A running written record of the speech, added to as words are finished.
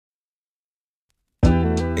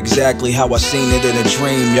exactly how I seen it in a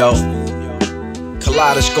dream, yo.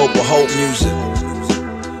 Kaleidoscope of hope music,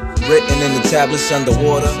 written in the tablets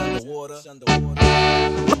underwater.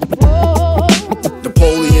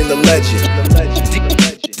 Napoleon Da Legend,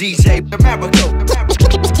 DJ Amerigo.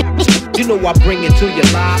 You know I bring it to you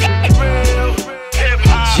live.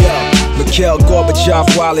 Yeah. Mikhail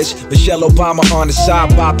Gorbachev, Wallace, Michelle Obama on the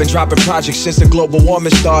side bopping, dropping projects since the global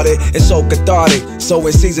warming started. It's so cathartic,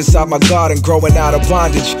 sowing seeds inside my garden, growing out of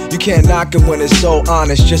bondage. You can't knock it when it's so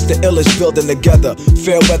honest, just the illest building together.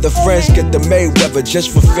 Fair weather friends get the Mayweather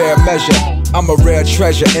just for fair measure. I'm a rare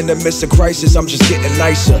treasure in the midst of crisis, I'm just getting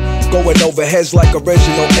nicer. Going over heads like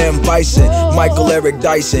original M. Bison, Michael Eric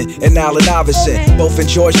Dyson, and Allen Iverson. Both in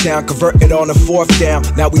Georgetown, converted on the 4th down.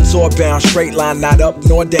 Now we tour bound, straight line, not up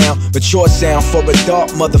nor down. Mature sound for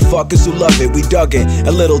adult motherfuckers who love it. We dug in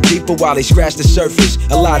a little deeper while they scratched the surface.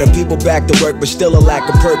 A lot of people back to work, but still a lack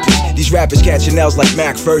of purpose. These rappers catching L's like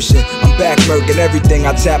Macpherson. I'm back murking everything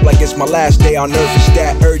I tap like it's my last day on earth. It's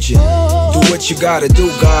that urgent. Do what you gotta do,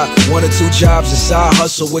 God. 1 or 2 jobs, a side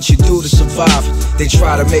hustle, what you do to survive. They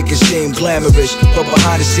try to make it seem glamorous, but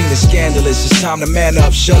behind the scene it's scandalous. It's time to man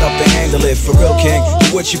up, shut up and handle it. For real, king,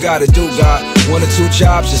 do what you gotta do, God. 1 or 2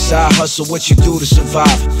 jobs, a side hustle, what you do to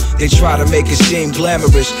survive. They try to make it seem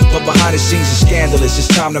glamorous, but behind the scenes it's scandalous. It's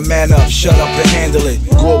time to man up, shut up and handle it.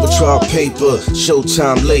 Gorbachev paper,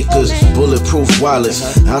 Showtime Lakers, bulletproof wallets.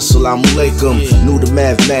 Assalamu alaikum, knew the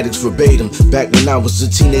mathematics verbatim. Back when I was a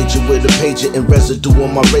teenager with a pager and residue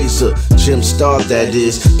on my razor. Jim Star, that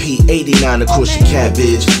is. P89 across your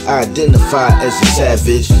cabbage. I identify as a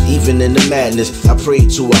savage. Even in the madness, I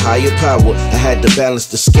prayed to a higher power. I had to balance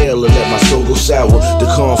the scale and let my soul go sour.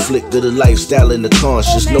 The conflict of the lifestyle and the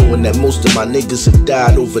conscience, knowing that most of my niggas have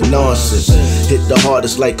died over nonsense. Hit the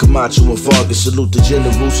hardest like Camacho and Vargas. Salute the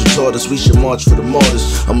generals who taught us we should march for the martyrs.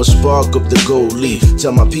 I'ma spark up the gold leaf.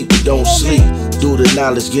 Tell my people don't sleep. Do the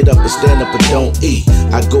knowledge, get up and stand up and don't eat.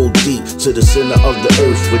 I go deep to the center of the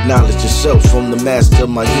earth with knowledge itself from the master of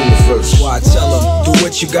my universe. Why I tell them, do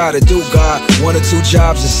what you gotta do, God. 1 or 2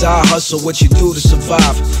 jobs, a side hustle, what you do to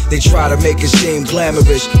survive. They try to make it seem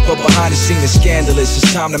glamorous, but behind the scene it's scandalous.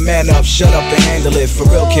 It's time to man up, shut up and handle it. For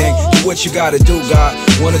real, king, do what you gotta do, God.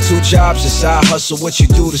 1 or 2 jobs, a side hustle, what you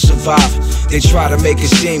do to survive. They try to make it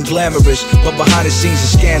seem glamorous, but behind the scenes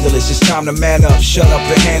it's scandalous. It's time to man up, shut up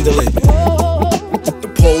and handle it.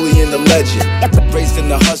 Napoleon Da Legend, raised in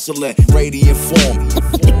the hustling, radiant form.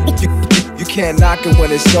 You can't knock it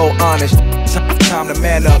when it's so honest. Time to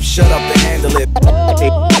man up, shut up and handle it.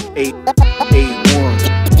 Awon.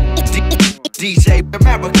 DJ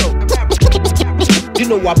Amerigo. You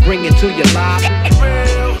know I bring it to you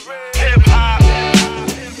live.